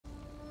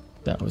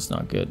That was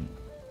not good.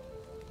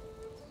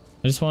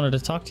 I just wanted to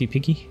talk to you,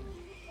 Piggy.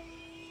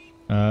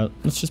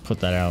 Let's just put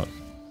that out.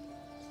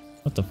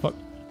 What the fuck?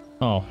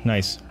 Oh,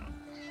 nice.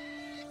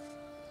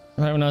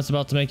 Right when I was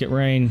about to make it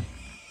rain.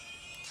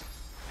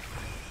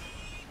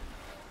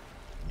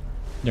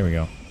 There we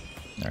go.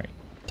 Alright.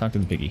 Talk to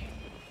the piggy.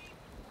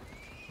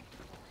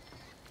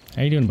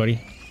 How you doing, buddy?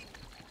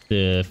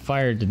 The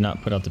fire did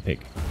not put out the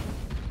pig.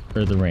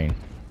 Or the rain.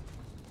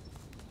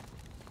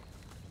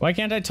 Why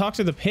can't I talk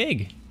to the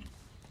pig?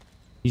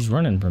 He's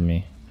running from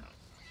me.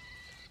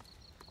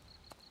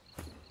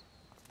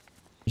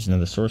 There's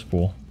another source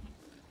pool.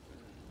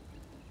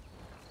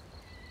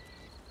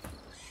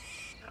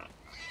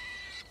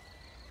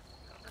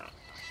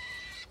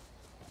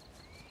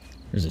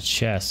 There's a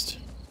chest.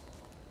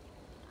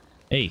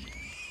 Hey.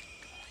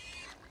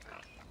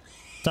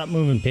 Stop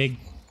moving, pig.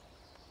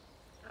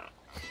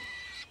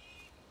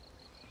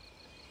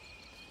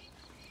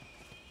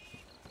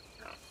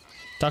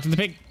 Talk to the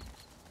pig.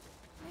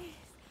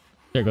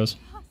 There it goes.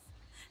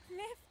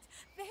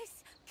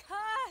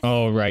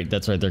 Oh, right.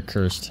 That's right. They're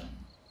cursed.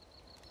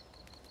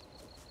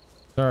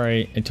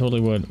 Sorry. I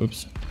totally would.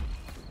 Oops.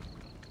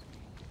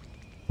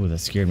 Ooh, that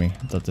scared me.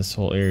 I thought this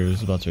whole area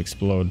was about to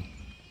explode.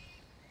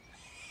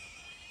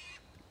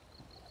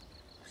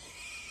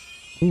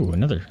 Ooh,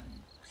 another.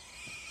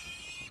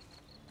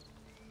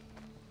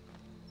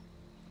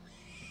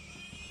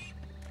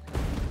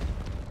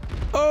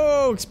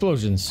 Oh,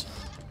 explosions.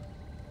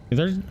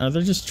 Are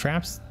there just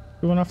traps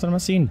going off that I'm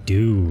not seeing?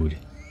 Dude.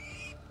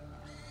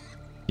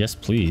 Yes,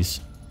 please.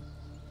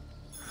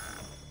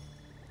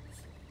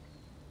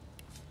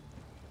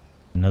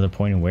 Another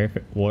point of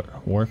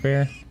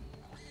warfare?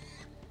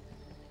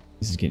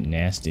 This is getting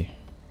nasty.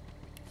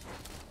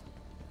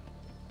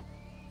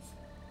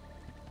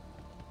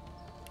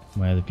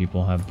 My other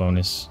people have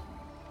bonus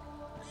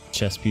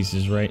chest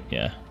pieces, right?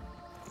 Yeah.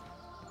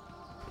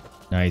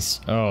 Nice.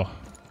 Oh.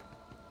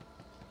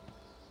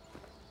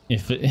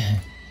 If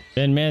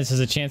ben-mezd has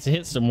a chance to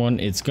hit someone,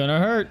 it's gonna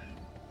hurt.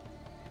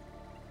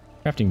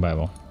 Crafting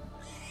Bible.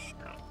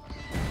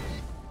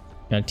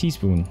 Got a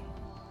teaspoon.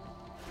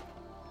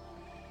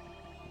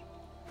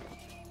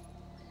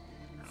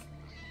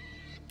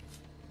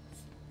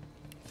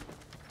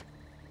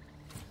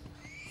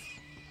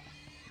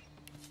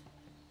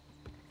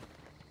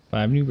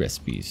 Five new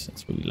recipes.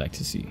 That's what we like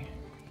to see.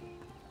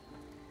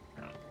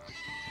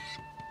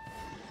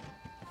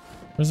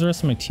 Where's the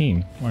rest of my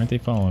team? Why aren't they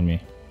following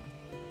me?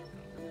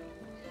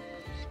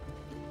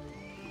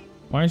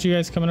 Why aren't you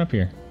guys coming up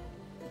here?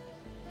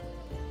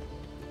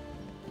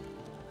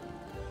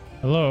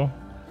 Hello?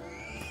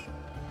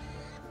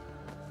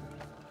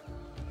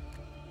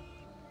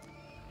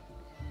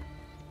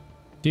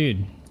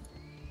 Dude.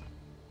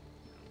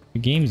 The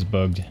game's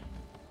bugged.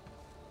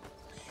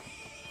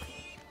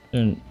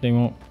 They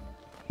won't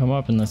come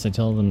up unless I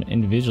tell them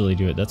individually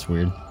do it. That's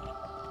weird.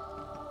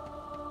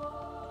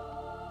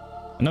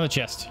 Another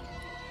chest.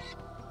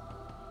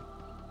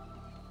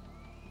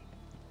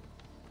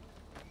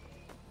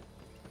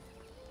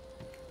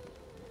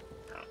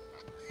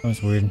 That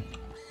was weird.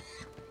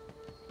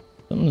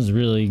 Something's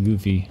really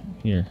goofy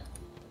here.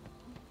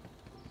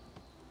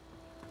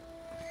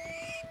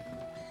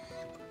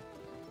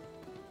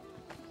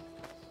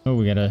 Oh,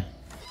 we gotta...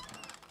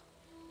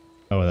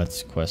 Oh,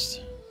 that's a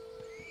quest.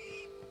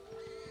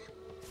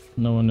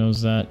 No one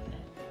knows that.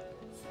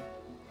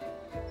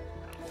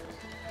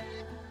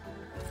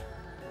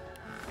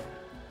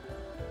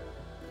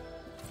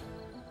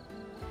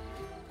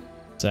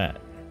 What's that?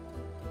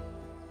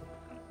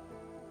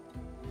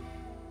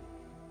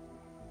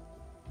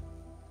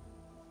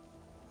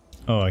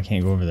 Oh, I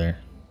can't go over there.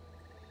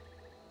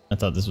 I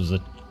thought this was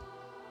a...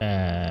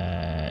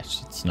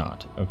 it's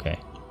not. Okay.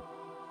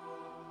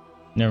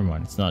 Never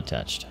mind, it's not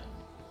attached.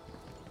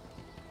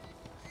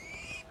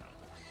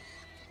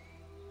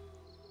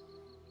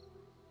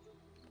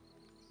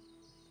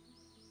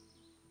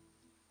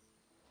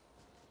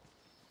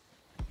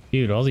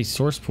 Dude, all these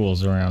source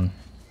pools around.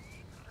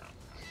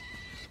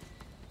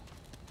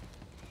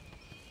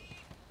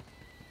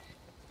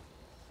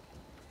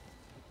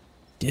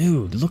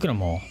 Dude, look at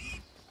them all.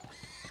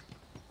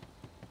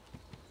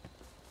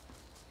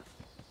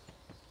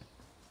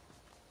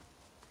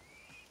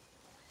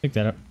 Pick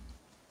that up.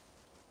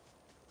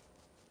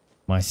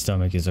 My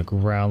stomach is a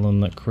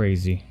growling like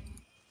crazy.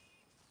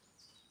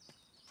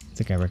 I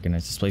think I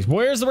recognize this place.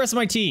 Where's the rest of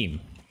my team?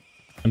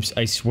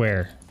 I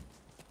swear.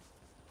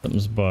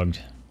 Something's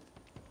bugged.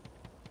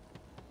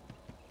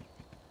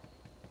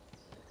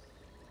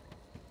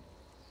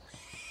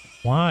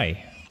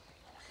 Why?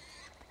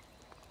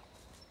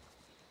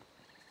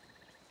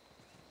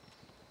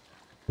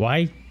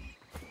 Why?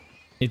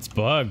 It's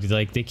bugged.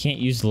 Like, they can't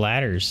use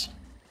ladders.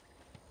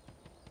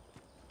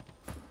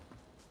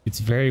 It's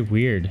very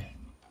weird.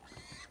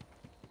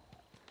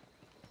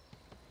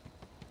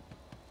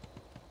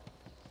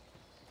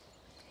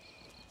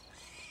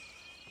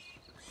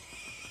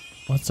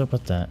 What's up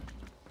with that?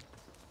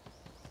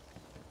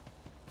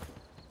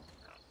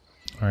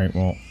 Alright,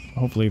 well,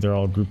 hopefully they're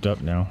all grouped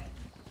up now.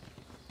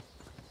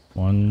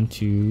 1, 1,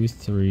 2,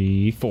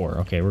 3, 4.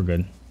 Okay, we're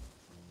good.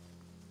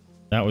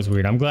 That was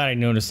weird. I'm glad I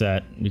noticed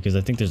that because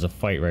I think there's a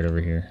fight right over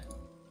here.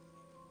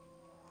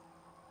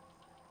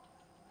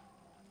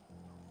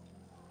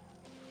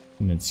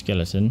 Human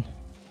skeleton.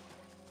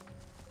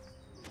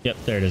 Yep,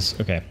 there it is.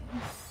 Okay.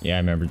 Yeah, I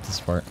remembered this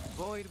part.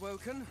 Void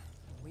woken,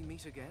 we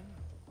meet again.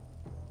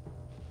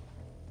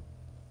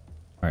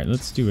 Alright,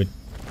 let's do it.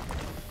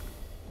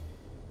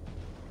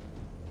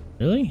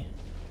 Really?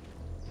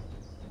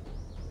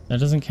 That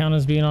doesn't count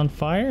as being on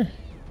fire?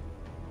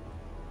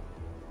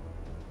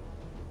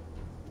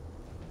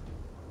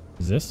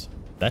 Is this?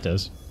 That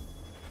does.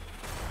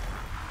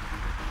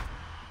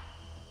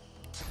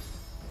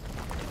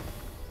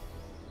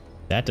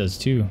 That does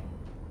too.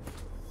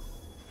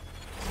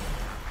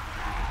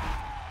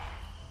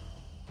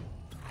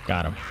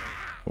 Got him.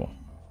 Cool.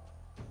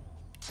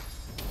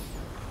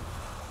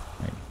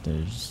 Alright,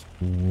 there's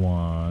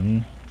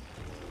one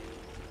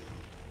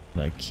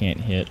that I can't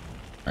hit.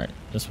 Alright,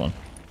 this one.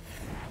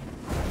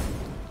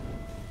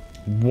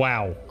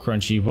 Wow,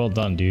 Crunchy. Well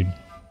done, dude.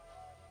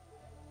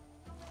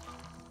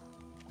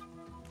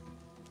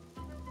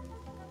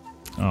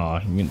 Oh,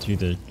 he went through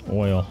the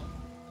oil.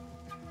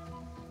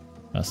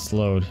 Got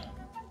slowed.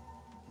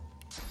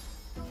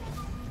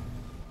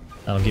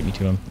 That'll get me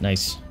to him.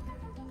 Nice.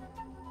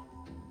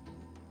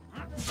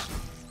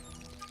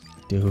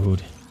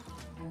 Dude.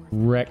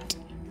 Wrecked.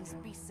 These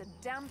beasts are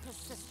damn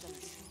persistent.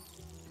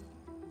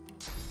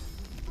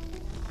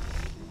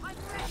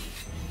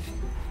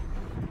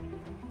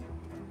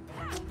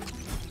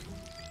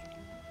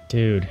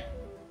 Dude.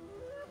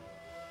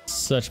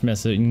 Such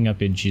messing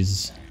up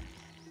inches.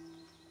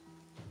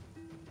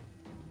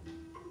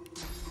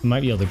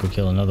 Might be able to go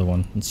kill another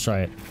one. Let's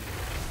try it.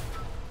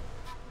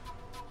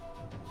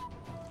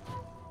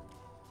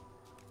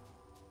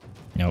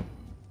 Nope.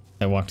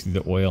 I walked through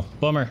the oil.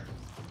 Bummer.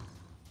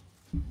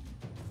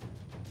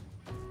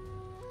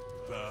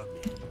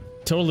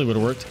 Totally would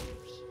have worked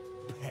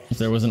if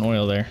there wasn't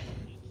oil there.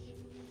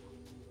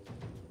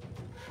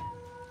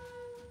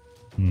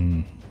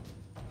 Hmm.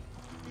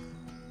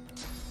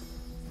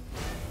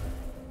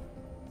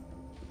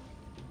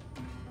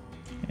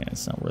 Yeah,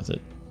 it's not worth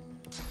it.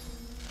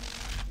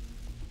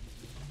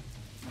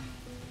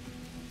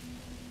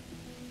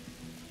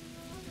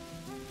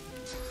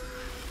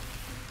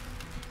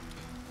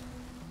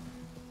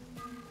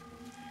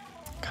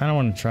 Kind of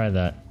want to try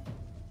that.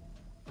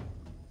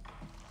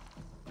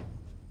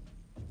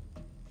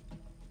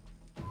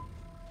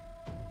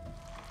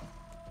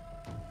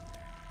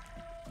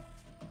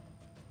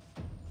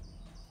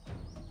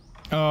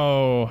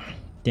 Oh,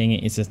 dang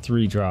it. It's a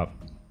 3 drop.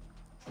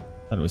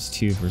 Thought it was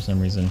 2 for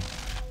some reason.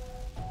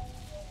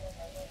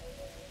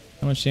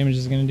 How much damage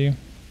is it going to do?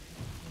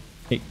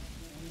 It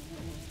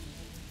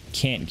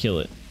can't kill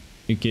it.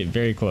 You get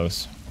very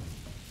close.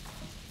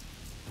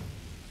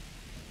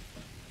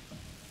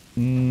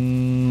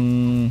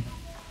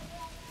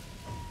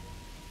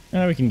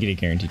 We can get a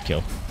guaranteed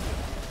kill.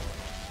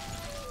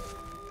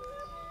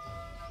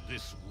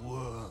 This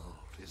world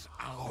is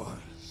ours.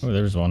 Oh,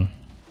 there's one.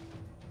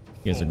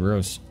 You guys are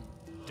gross.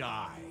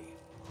 Die.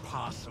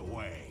 Pass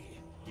away.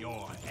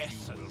 Your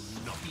essence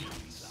will not be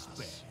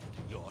spared.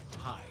 Your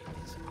time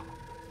is up.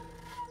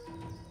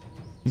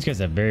 These guys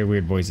have very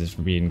weird voices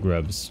for being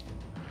grubs.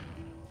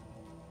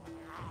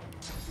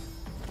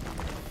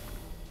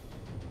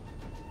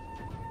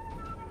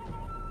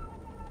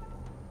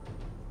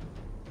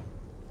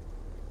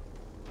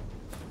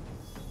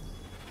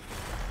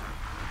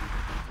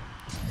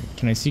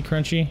 Can I see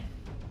Crunchy?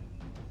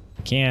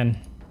 I can.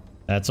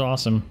 That's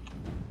awesome.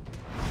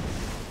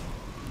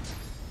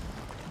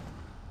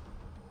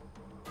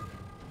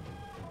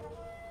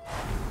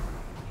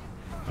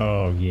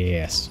 Oh,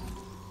 yes.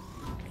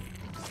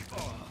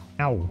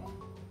 Ow.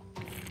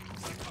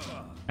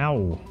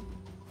 Ow.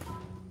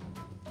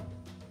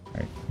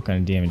 Alright, what kind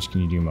of damage can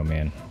you do, my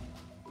man?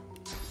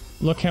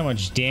 Look how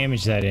much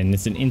damage that in.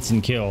 It's an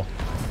instant kill.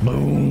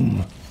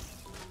 Boom.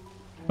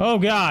 Oh,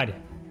 God.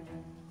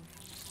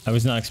 I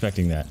was not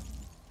expecting that.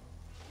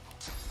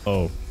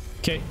 Oh,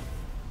 okay.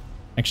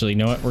 Actually, you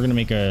know what? We're gonna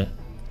make a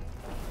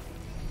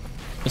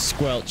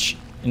squelch,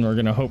 and we're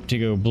gonna hope to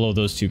go blow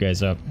those 2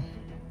 guys up.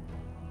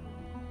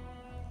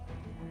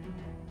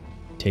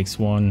 Takes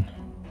one.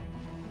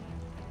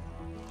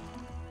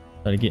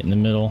 Try to get in the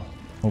middle.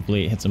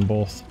 Hopefully, it hits them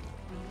both.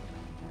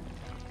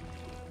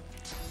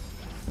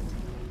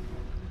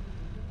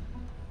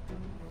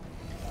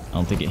 I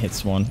don't think it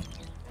hits one.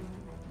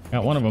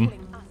 Got one of them.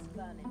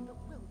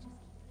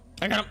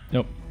 I got him.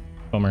 Nope.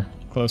 Bummer.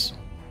 Close.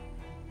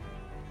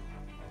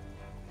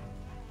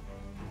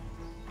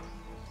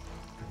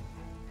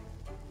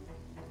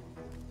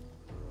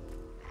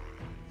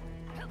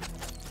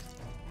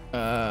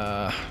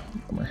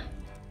 Bummer.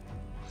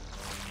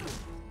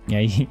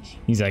 Yeah,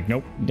 he's like,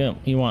 nope, don't.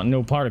 He want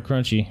no part of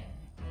Crunchy.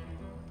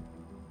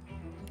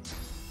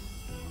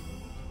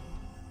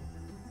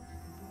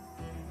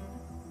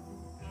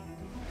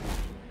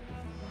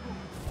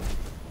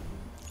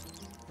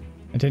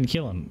 I didn't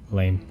kill him.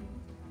 Lame.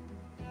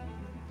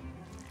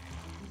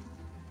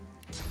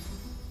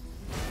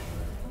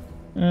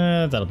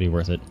 That'll be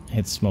worth it.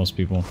 Hits most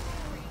people.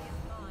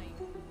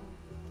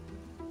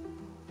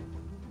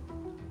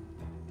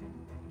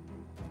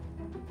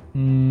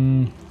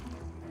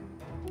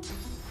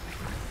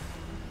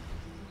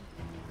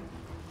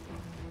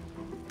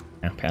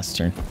 Pass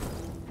turn.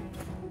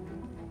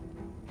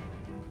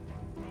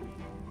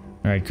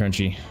 Alright,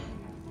 Crunchy.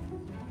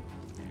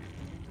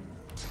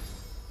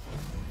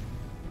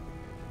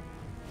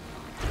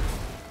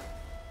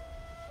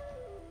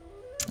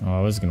 Oh, I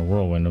was gonna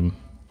whirlwind him.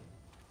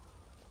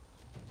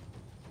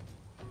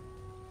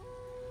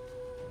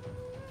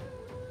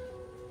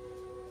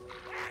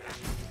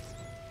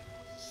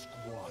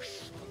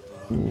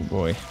 Ooh,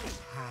 boy.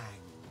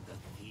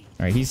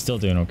 Alright, he's still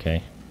doing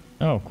okay.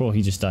 Oh, cool,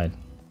 he just died.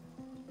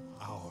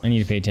 I need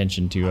to pay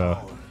attention to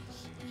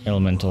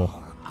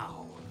elemental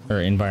or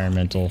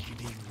environmental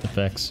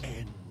effects.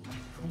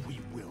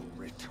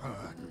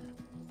 Are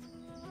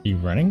you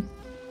running?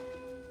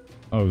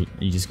 Oh,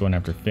 you just going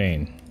after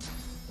Fane.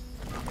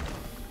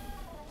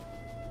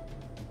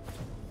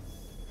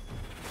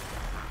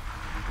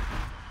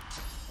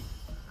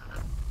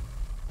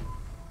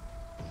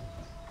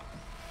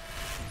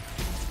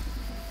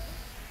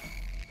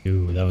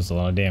 Ooh, that was a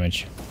lot of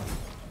damage.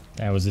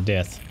 That was a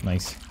death.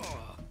 Nice.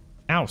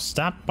 Ow,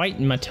 stop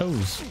biting my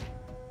toes.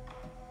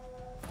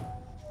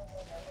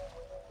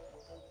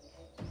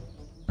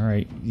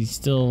 Alright, he's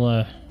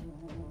still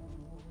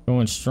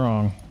going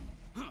strong.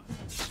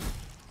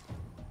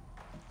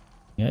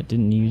 Yeah, it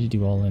didn't need to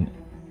do all in.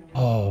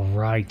 Oh,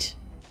 right.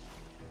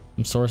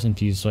 I'm source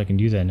infused so I can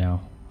do that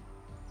now.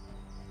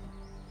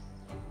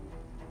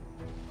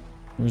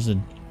 Where's the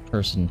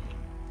person?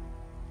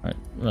 Alright,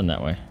 run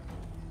that way.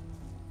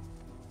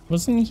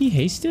 Wasn't he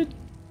hasted?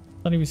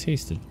 I thought he was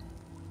hasted.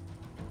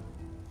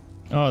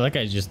 Oh, that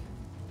guy's just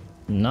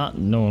not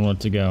knowing what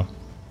to go.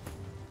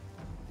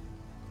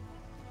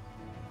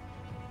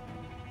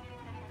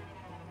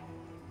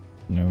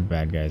 No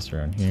bad guys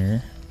around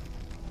here.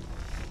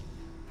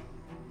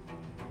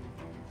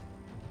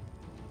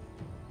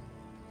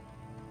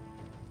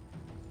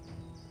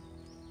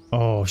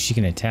 Oh, she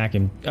can attack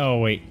him. Oh,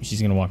 wait.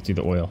 She's gonna walk through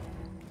the oil.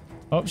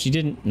 Oh, she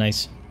didn't.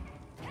 Nice.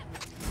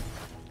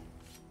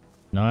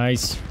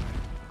 Nice.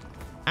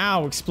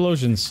 Ow,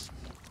 explosions.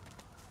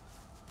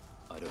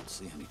 I don't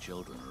see any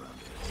children around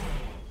here.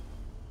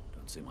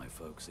 Don't see my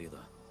folks either.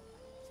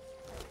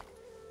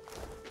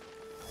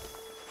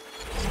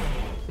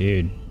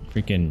 Dude,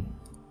 freaking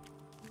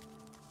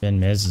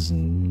ben-mezd is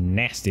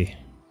nasty.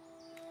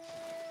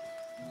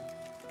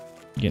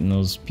 Getting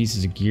those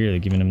pieces of gear, they're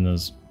giving him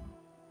those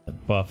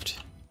buffed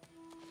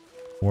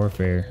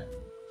warfare.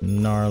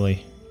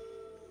 Gnarly.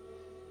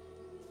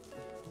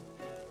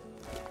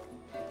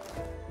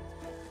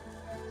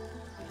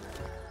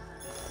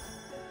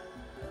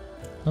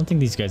 I don't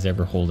think these guys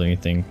ever hold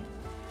anything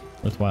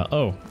worthwhile.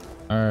 Oh,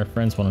 our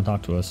friends want to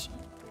talk to us.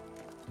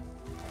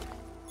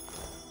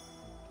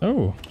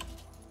 Oh.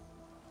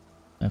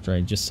 After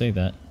I just say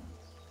that.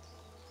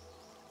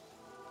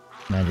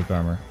 Magic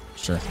armor.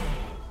 Sure.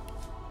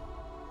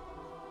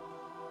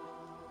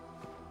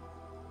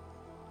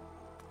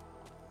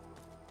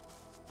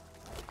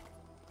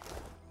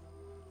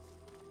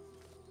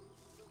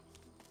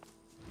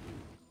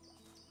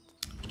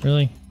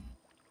 Really?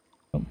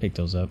 Don't pick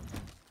those up.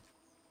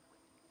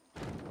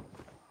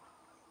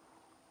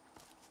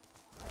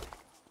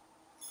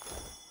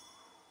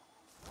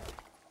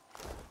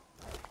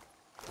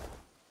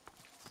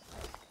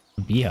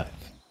 Beehive.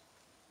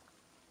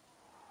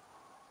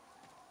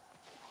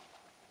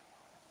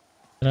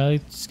 Did I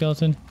leave the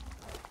skeleton?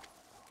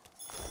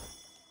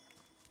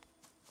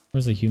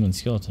 Where's the human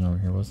skeleton over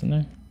here? Wasn't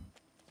there?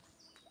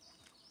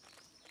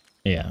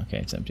 Yeah, okay,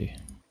 it's empty.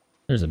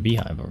 There's a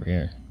beehive over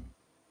here.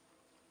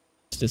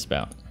 What's this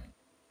about?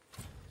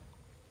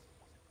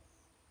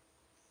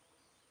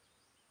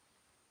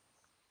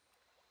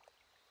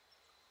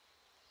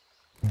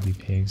 Movie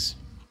pigs.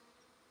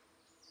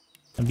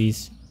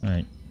 Bees.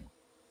 Alright.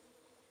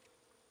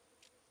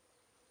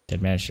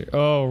 Dead master.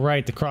 Oh,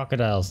 right, the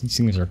crocodiles. These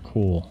things are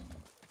cool.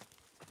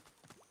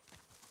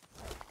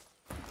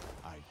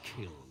 I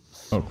killed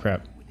Oh,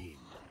 crap. within.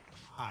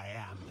 I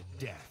am the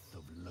death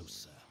of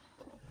Losa,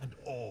 and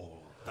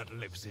all that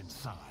lives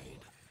inside.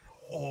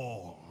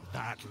 All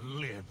that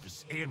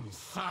lives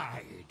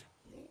inside.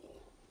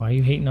 Why are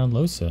you hating on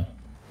Losa?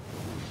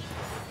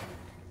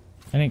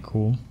 That ain't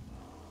cool.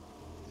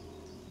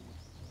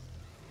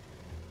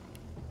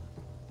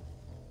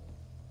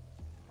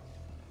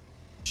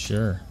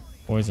 Sure.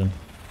 Poison.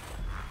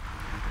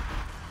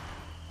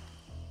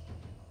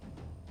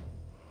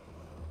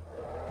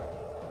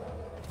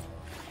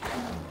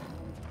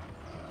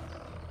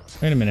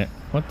 Wait a minute.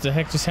 What the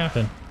heck just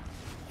happened?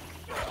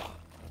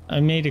 I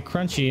made a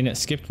crunchy and it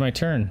skipped my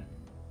turn.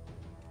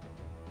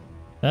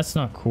 That's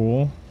not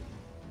cool.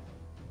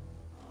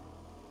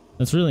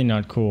 That's really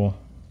not cool.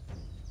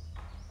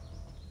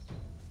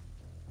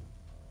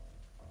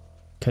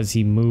 Because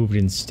he moved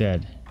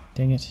instead.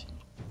 Dang it.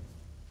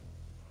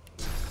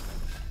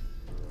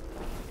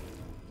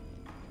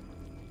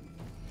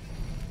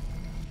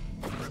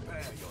 Prepare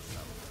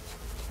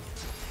yourself.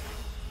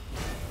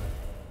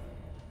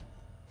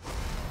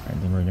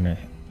 Then we're gonna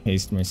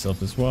haste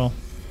myself as well.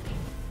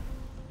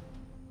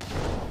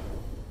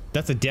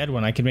 That's a dead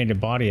one. I could make a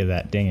body of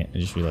that. Dang it. I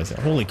just realized that.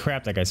 Holy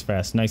crap, that guy's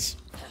fast. Nice.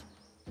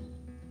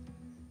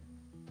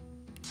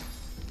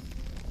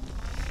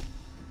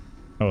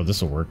 Oh,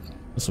 this'll work.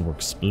 This'll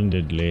work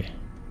splendidly.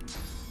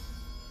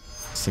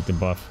 Let's take the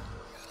buff.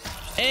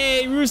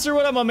 Hey, Rooster,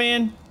 what up, my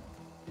man?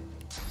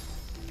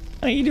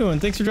 How you doing?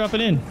 Thanks for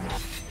dropping in.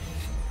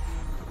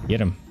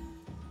 Get him.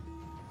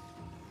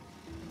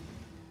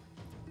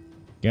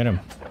 Get him.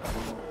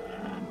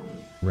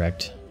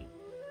 Wrecked.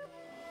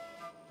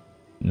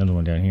 Another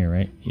one down here,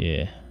 right?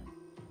 Yeah.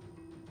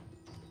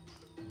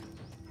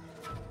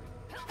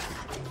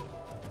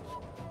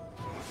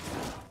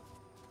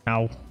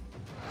 Ow.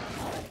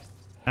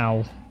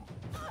 Ow.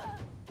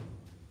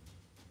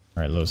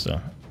 Alright,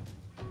 Losa.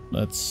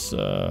 Let's,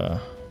 I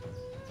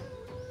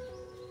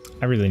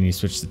really need to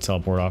switch the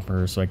teleport off of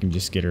her so I can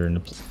just get her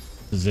into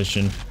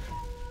position.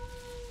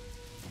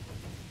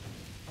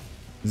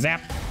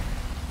 Zap!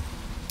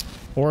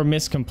 Or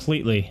miss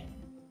completely.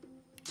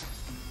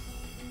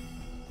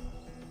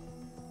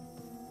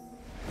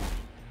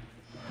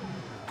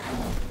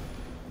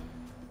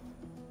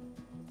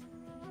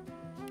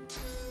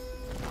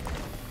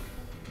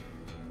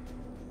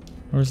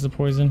 Where's the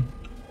poison?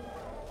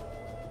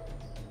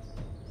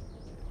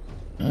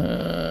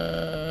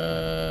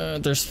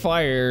 There's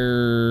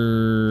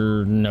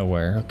fire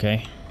nowhere.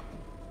 Okay.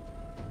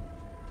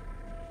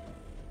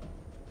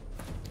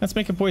 Let's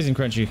make a poison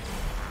crunchy.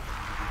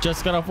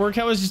 Just got off work.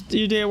 How was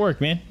your day at work,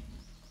 man?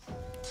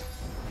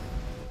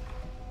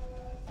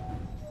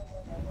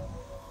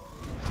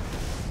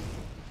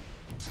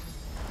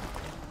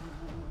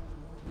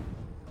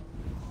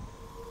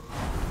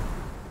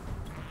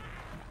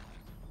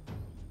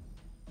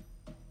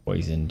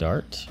 Poison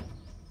dart.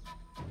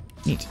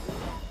 Neat.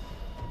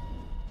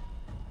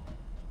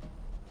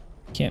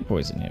 Can't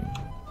poison him.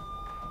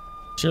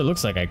 Sure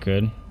looks like I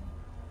could.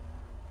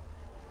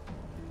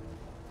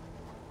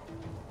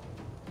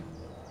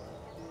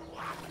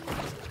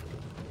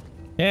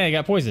 Yeah, I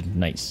got poisoned.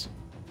 Nice.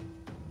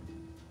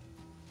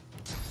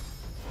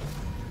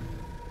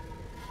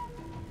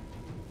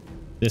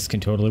 This can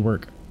totally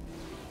work.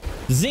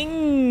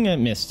 Zing! I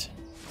missed.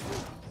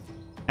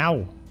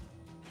 Ow.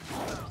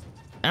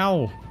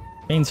 Ow.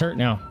 Bane's hurt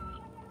now.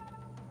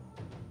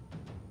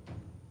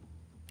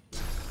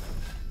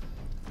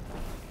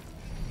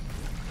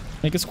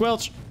 Make a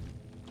squelch.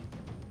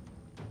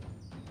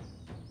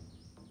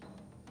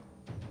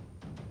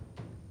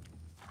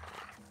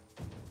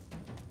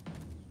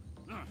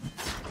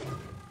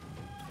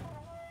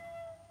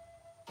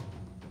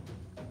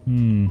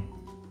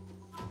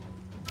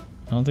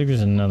 I don't think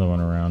there's another one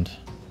around.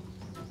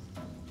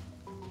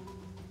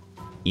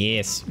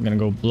 Yes, I'm gonna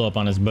go blow up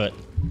on his butt.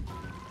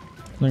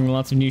 Learning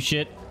lots of new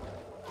shit.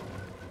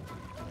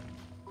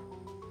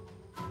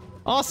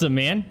 Awesome,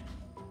 man.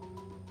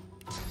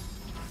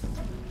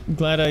 I'm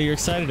glad you're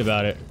excited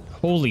about it.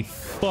 Holy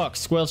fuck,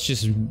 Squelch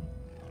just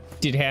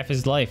did half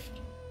his life.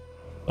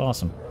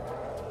 Awesome.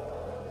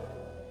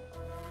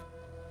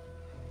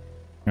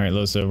 Alright,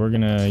 Losa, we're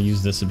gonna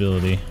use this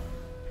ability.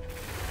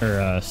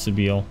 Or,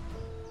 Sabile.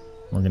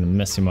 We're gonna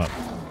mess him up.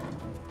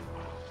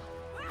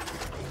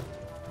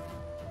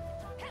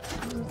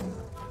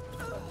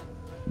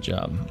 Good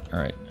job.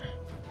 Alright.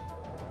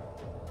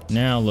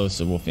 Now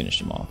Losa will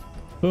finish him off.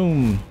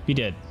 Boom! Be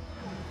dead.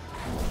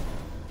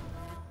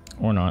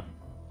 Or not.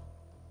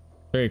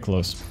 Very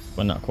close,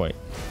 but not quite.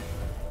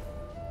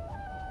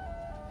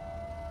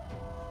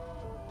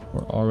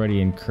 We're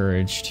already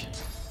encouraged.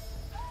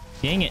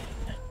 Dang it!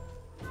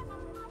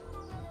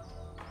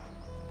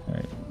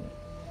 Alright.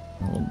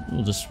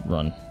 We'll just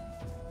run.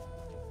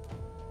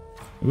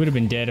 It would have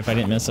been dead if I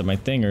didn't mess up my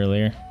thing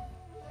earlier.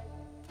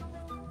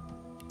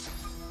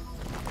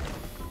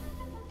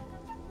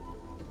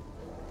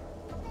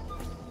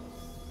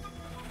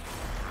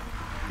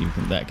 See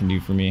what that can do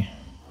for me.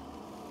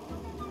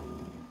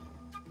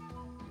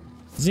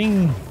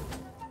 Zing!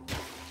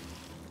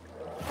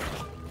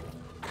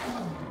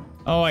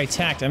 Oh, I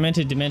attacked. I meant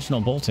to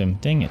dimensional bolt him.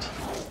 Dang it.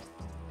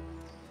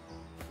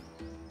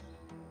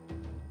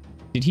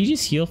 Did he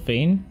just heal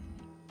Fane?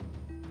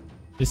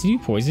 Does he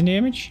do poison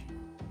damage?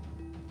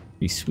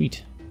 Be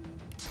sweet.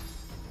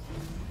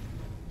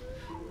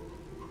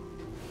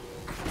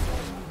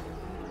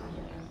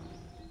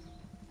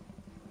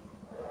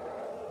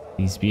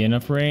 Please be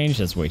enough range.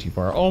 That's way too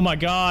far. Oh my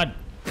god!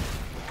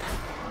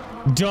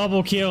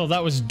 Double kill.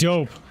 That was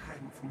dope.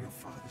 Hang from your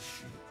father's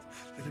shield.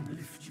 Let him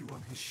lift you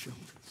on his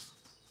shoulders.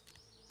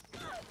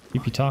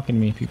 Keep you talking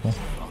to me, people.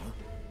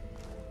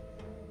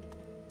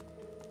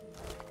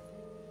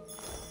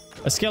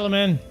 A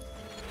skeleton.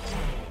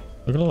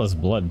 Look at all this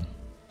blood.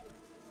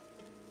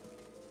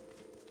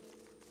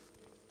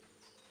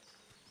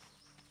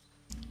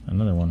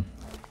 Another one.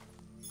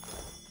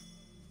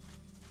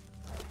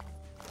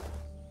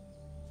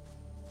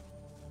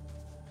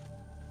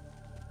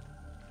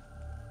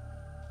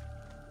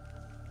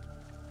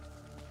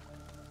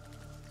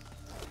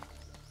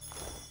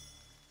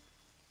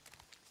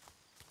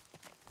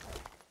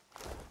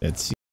 Let's see.